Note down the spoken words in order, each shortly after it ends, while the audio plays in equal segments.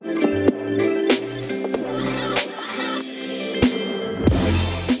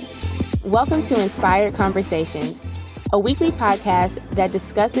Welcome to Inspired Conversations, a weekly podcast that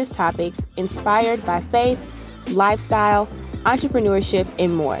discusses topics inspired by faith, lifestyle, entrepreneurship,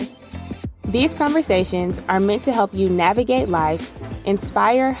 and more. These conversations are meant to help you navigate life,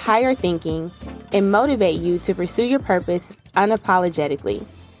 inspire higher thinking, and motivate you to pursue your purpose unapologetically.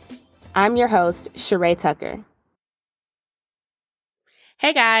 I'm your host, Sheree Tucker.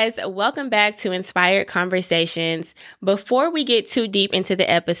 Hey guys, welcome back to Inspired Conversations. Before we get too deep into the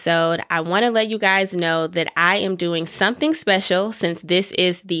episode, I want to let you guys know that I am doing something special since this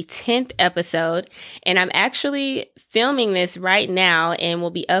is the 10th episode, and I'm actually filming this right now and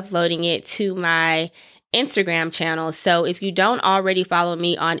will be uploading it to my Instagram channel. So if you don't already follow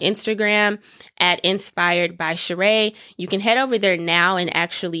me on Instagram at Inspired by Sheree, you can head over there now and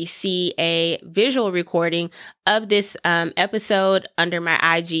actually see a visual recording of this episode under my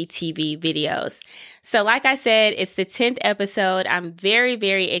IGTV videos. So like I said, it's the 10th episode. I'm very,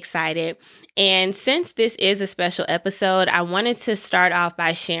 very excited. And since this is a special episode, I wanted to start off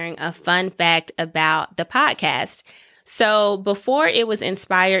by sharing a fun fact about the podcast. So before it was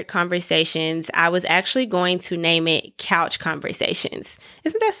Inspired Conversations, I was actually going to name it Couch Conversations.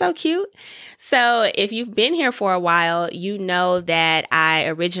 Isn't that so cute? So if you've been here for a while, you know that I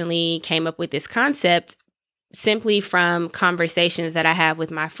originally came up with this concept simply from conversations that I have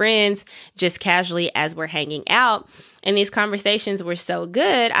with my friends, just casually as we're hanging out. And these conversations were so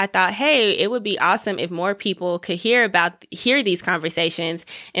good, I thought, hey, it would be awesome if more people could hear these conversations.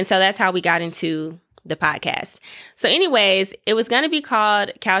 And so that's how we got into the podcast. So anyways, it was going to be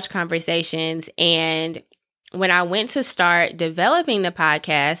called Couch Conversations. And when I went to start developing the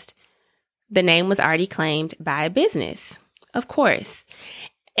podcast, the name was already claimed by a business, of course.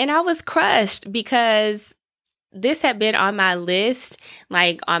 And I was crushed because this had been on my list,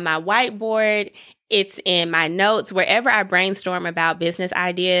 like on my whiteboard. It's in my notes. Wherever I brainstorm about business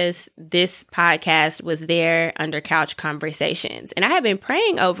ideas, this podcast was there under Couch Conversations. And I had been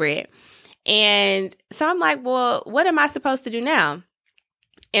praying over it. And so I'm like, well, what am I supposed to do now?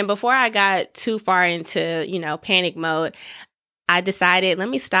 And before I got too far into, panic mode, I decided, let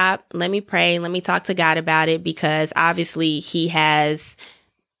me stop, let me pray, let me talk to God about it, because obviously he has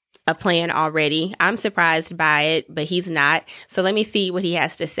a plan already. I'm surprised by it, but he's not. So let me see what he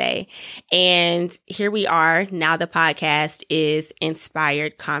has to say. And here we are. Now the podcast is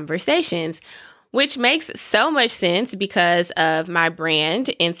Inspired Conversations, which makes so much sense because of my brand,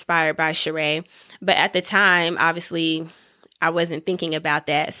 Inspired by Sheree. But at the time, obviously, I wasn't thinking about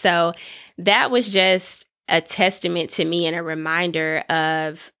that. So that was just a testament to me and a reminder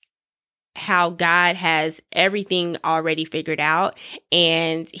of how God has everything already figured out.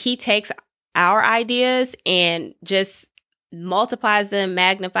 And he takes our ideas and just multiplies them,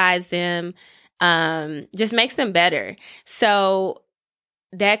 magnifies them, just makes them better. So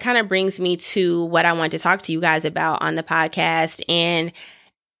that kind of brings me to what I want to talk to you guys about on the podcast. And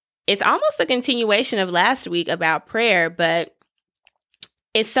it's almost a continuation of last week about prayer, but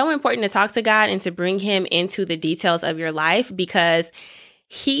it's so important to talk to God and to bring him into the details of your life because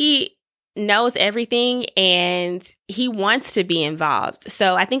he knows everything and he wants to be involved.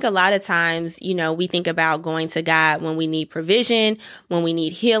 So I think a lot of times, we think about going to God when we need provision, when we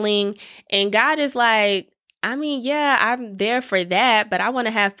need healing, and God is like, yeah, I'm there for that, but I want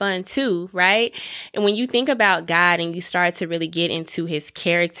to have fun too, right? And when you think about God and you start to really get into his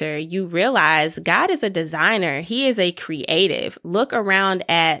character, you realize God is a designer. He is a creative. Look around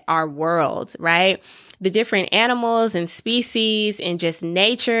at our world, right? The different animals and species and just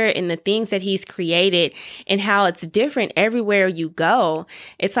nature and the things that he's created and how it's different everywhere you go.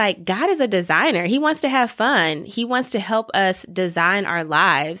 It's like God is a designer. He wants to have fun. He wants to help us design our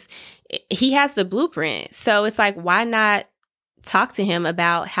lives. He has the blueprint. So it's like, why not talk to him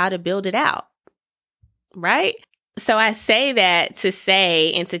about how to build it out? Right? So I say that to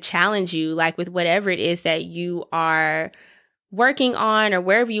say and to challenge you, like with whatever it is that you are working on or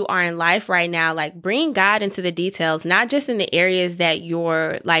wherever you are in life right now, like bring God into the details, not just in the areas that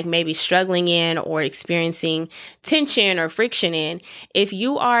you're like maybe struggling in or experiencing tension or friction in. If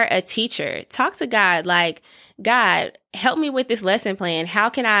you are a teacher, talk to God like, God, help me with this lesson plan. How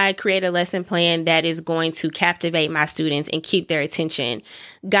can I create a lesson plan that is going to captivate my students and keep their attention?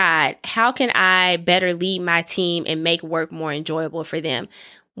 God, how can I better lead my team and make work more enjoyable for them?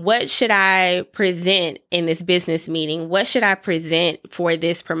 What should I present in this business meeting? What should I present for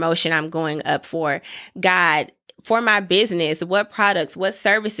this promotion I'm going up for? God, for my business, what products, what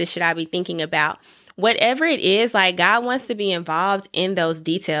services should I be thinking about? Whatever it is, like God wants to be involved in those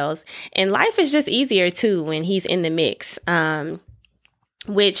details. And life is just easier too when he's in the mix.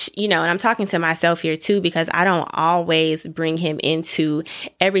 which, and I'm talking to myself here too, because I don't always bring him into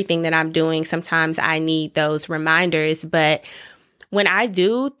everything that I'm doing. Sometimes I need those reminders, but when I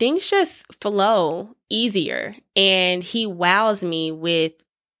do, things just flow easier, and he wows me with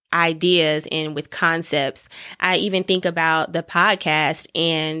ideas and with concepts. I even think about the podcast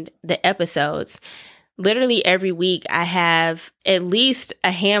and the episodes. Literally every week, I have at least a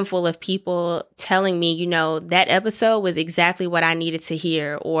handful of people telling me, that episode was exactly what I needed to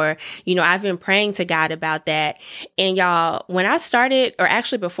hear. Or, I've been praying to God about that. And y'all, when I started, or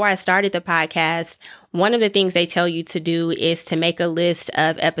actually before I started the podcast, one of the things they tell you to do is to make a list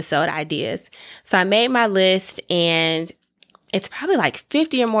of episode ideas. So I made my list, and it's probably like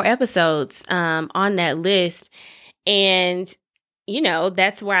 50 or more episodes on that list. And,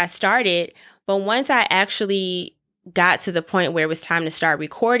 that's where I started. But once I actually got to the point where it was time to start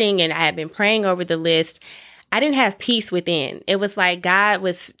recording and I had been praying over the list, I didn't have peace within. It was like God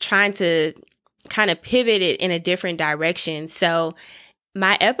was trying to kind of pivot it in a different direction. So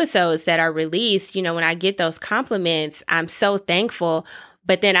my episodes that are released, when I get those compliments, I'm so thankful.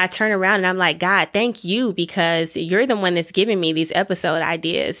 But then I turn around and I'm like, God, thank you, because you're the one that's giving me these episode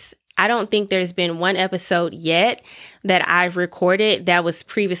ideas. I don't think there's been one episode yet that I've recorded that was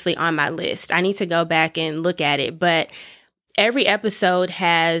previously on my list. I need to go back and look at it, but every episode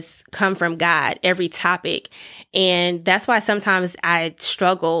has come from God, every topic. And that's why sometimes I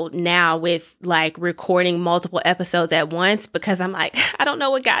struggle now with like recording multiple episodes at once, because I'm like, I don't know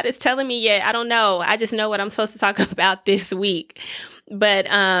what God is telling me yet. I don't know. I just know what I'm supposed to talk about this week. But,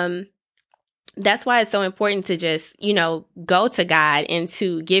 that's why it's so important to just, go to God and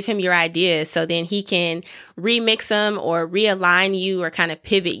to give him your ideas, so then he can remix them or realign you or kind of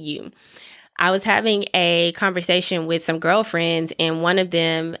pivot you. I was having a conversation with some girlfriends, and one of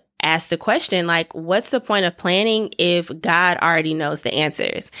them asked the question, like, what's the point of planning if God already knows the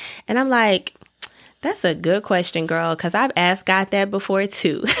answers? And I'm like, that's a good question, girl, because I've asked God that before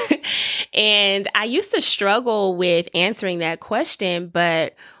too. And I used to struggle with answering that question,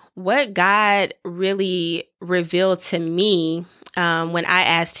 but what God really revealed to me when I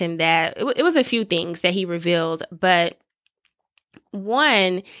asked him that, it was a few things that he revealed. But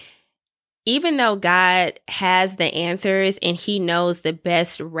one, even though God has the answers and he knows the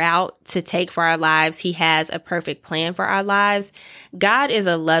best route to take for our lives, he has a perfect plan for our lives. God is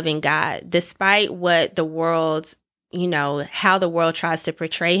a loving God. Despite what the world's, how the world tries to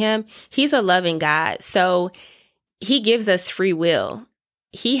portray him, he's a loving God. So he gives us free will.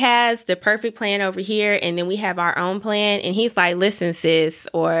 He has the perfect plan over here, and then we have our own plan. And he's like, listen, sis,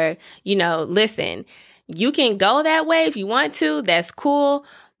 or, listen, you can go that way if you want to. That's cool.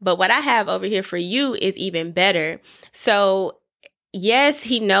 But what I have over here for you is even better. So yes,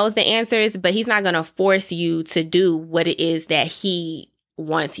 he knows the answers, but he's not going to force you to do what it is that he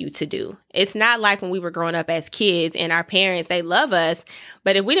wants you to do. It's not like when we were growing up as kids and our parents, they love us,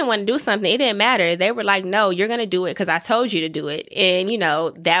 but if we didn't want to do something, it didn't matter. They were like, no, you're going to do it because I told you to do it. And,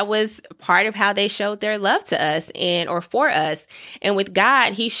 that was part of how they showed their love to us or for us. And with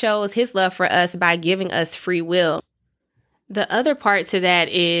God, he shows his love for us by giving us free will. The other part to that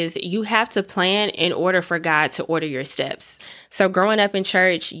is you have to plan in order for God to order your steps. So growing up in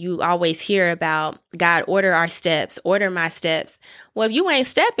church, you always hear about God, order our steps, order my steps. Well, if you ain't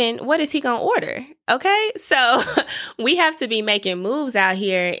stepping, what is he going to order? Okay. So we have to be making moves out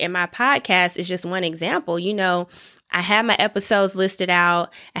here. And my podcast is just one example. I had my episodes listed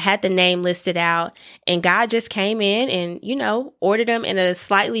out. I had the name listed out, and God just came in and, ordered them in a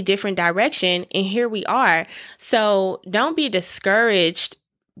slightly different direction. And here we are. So don't be discouraged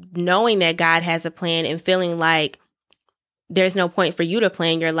knowing that God has a plan and feeling like there's no point for you to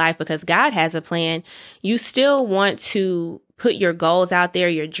plan your life because God has a plan. You still want to put your goals out there,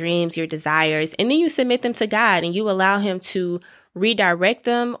 your dreams, your desires, and then you submit them to God and you allow him to redirect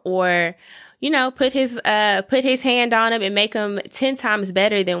them or put his hand on them and make them 10 times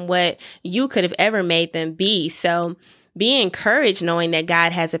better than what you could have ever made them be. So be encouraged knowing that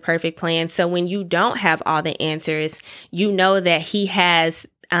God has a perfect plan. So when you don't have all the answers, you know that he has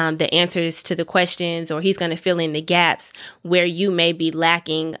the answers to the questions, or he's going to fill in the gaps where you may be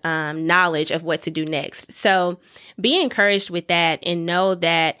lacking knowledge of what to do next. So be encouraged with that and know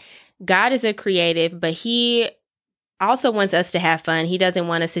that God is a creative, but he also wants us to have fun. He doesn't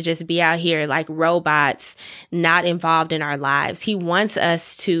want us to just be out here like robots, not involved in our lives. He wants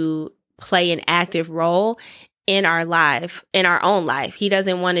us to play an active role in our life, in our own life. He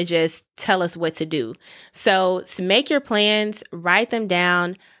doesn't want to just tell us what to do. So make your plans, write them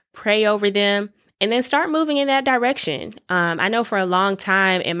down, pray over them, and then start moving in that direction. I know for a long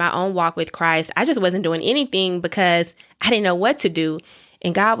time in my own walk with Christ, I just wasn't doing anything because I didn't know what to do.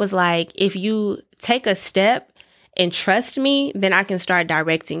 And God was like, if you take a step and trust me, then I can start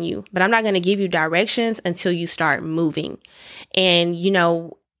directing you. But I'm not going to give you directions until you start moving. And, you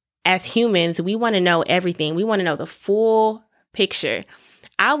know, as humans, we want to know everything. We want to know the full picture.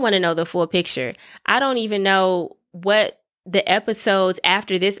 I want to know the full picture. I don't even know what the episodes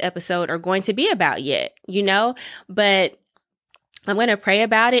after this episode are going to be about yet, you know, but I'm going to pray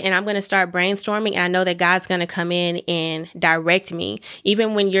about it and I'm going to start brainstorming. And I know that God's going to come in and direct me.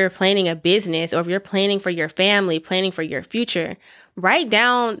 Even when you're planning a business, or if you're planning for your family, planning for your future, write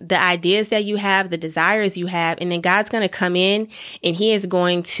down the ideas that you have, the desires you have, and then God's going to come in and he is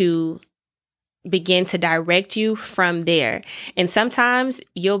going to begin to direct you from there. And sometimes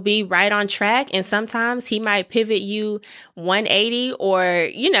you'll be right on track, and sometimes he might pivot you 180, or,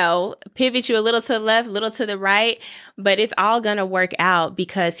 you know, pivot you a little to the left, a little to the right, but it's all going to work out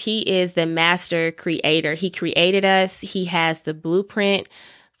because he is the master creator. He created us. He has the blueprint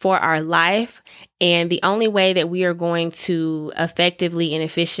for our life. And the only way that we are going to effectively and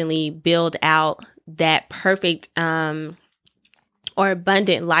efficiently build out that perfect, or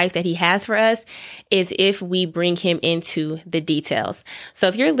abundant life that he has for us is if we bring him into the details. So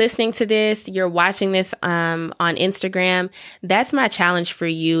if you're listening to this, you're watching this on Instagram, that's my challenge for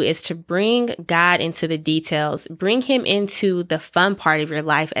you, is to bring God into the details. Bring him into the fun part of your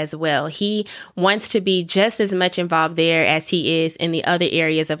life as well. He wants to be just as much involved there as he is in the other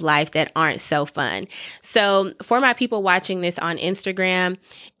areas of life that aren't so fun. So for my people watching this on Instagram,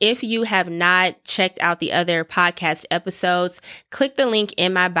 if you have not checked out the other podcast episodes, click the link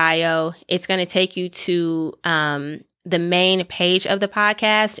in my bio. It's going to take you to the main page of the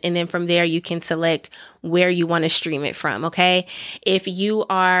podcast. And then from there, you can select where you want to stream it from. Okay. If you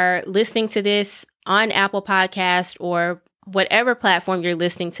are listening to this on Apple Podcast or whatever platform you're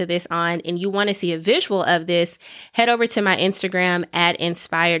listening to this on, and you want to see a visual of this, head over to my Instagram at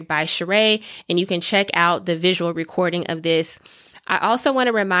Inspired by Sheree, and you can check out the visual recording of this. I also want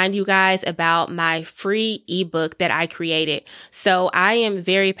to remind you guys about my free ebook that I created. So I am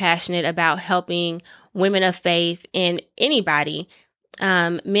very passionate about helping women of faith and anybody,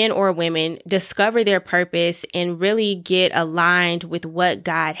 men or women, discover their purpose and really get aligned with what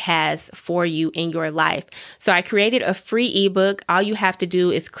God has for you in your life. So I created a free ebook. All you have to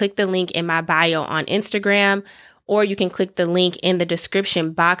do is click the link in my bio on Instagram, or you can click the link in the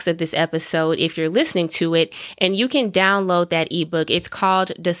description box of this episode if you're listening to it, and you can download that ebook. It's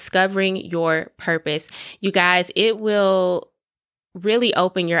called Discovering Your Purpose. You guys, it will really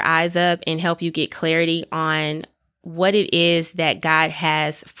open your eyes up and help you get clarity on what it is that God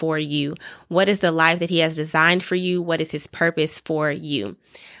has for you. What is the life that he has designed for you? What is his purpose for you?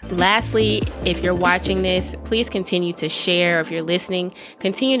 Lastly, if you're watching this, please continue to share. If you're listening,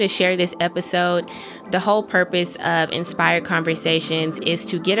 continue to share this episode. The whole purpose of Inspired Conversations is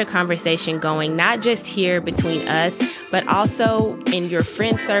to get a conversation going, not just here between us, but also in your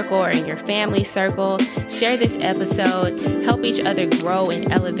friend circle or in your family circle. Share this episode, help each other grow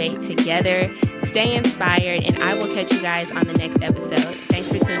and elevate together. Stay inspired, and I will catch you guys on the next episode. Thanks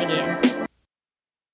for tuning in.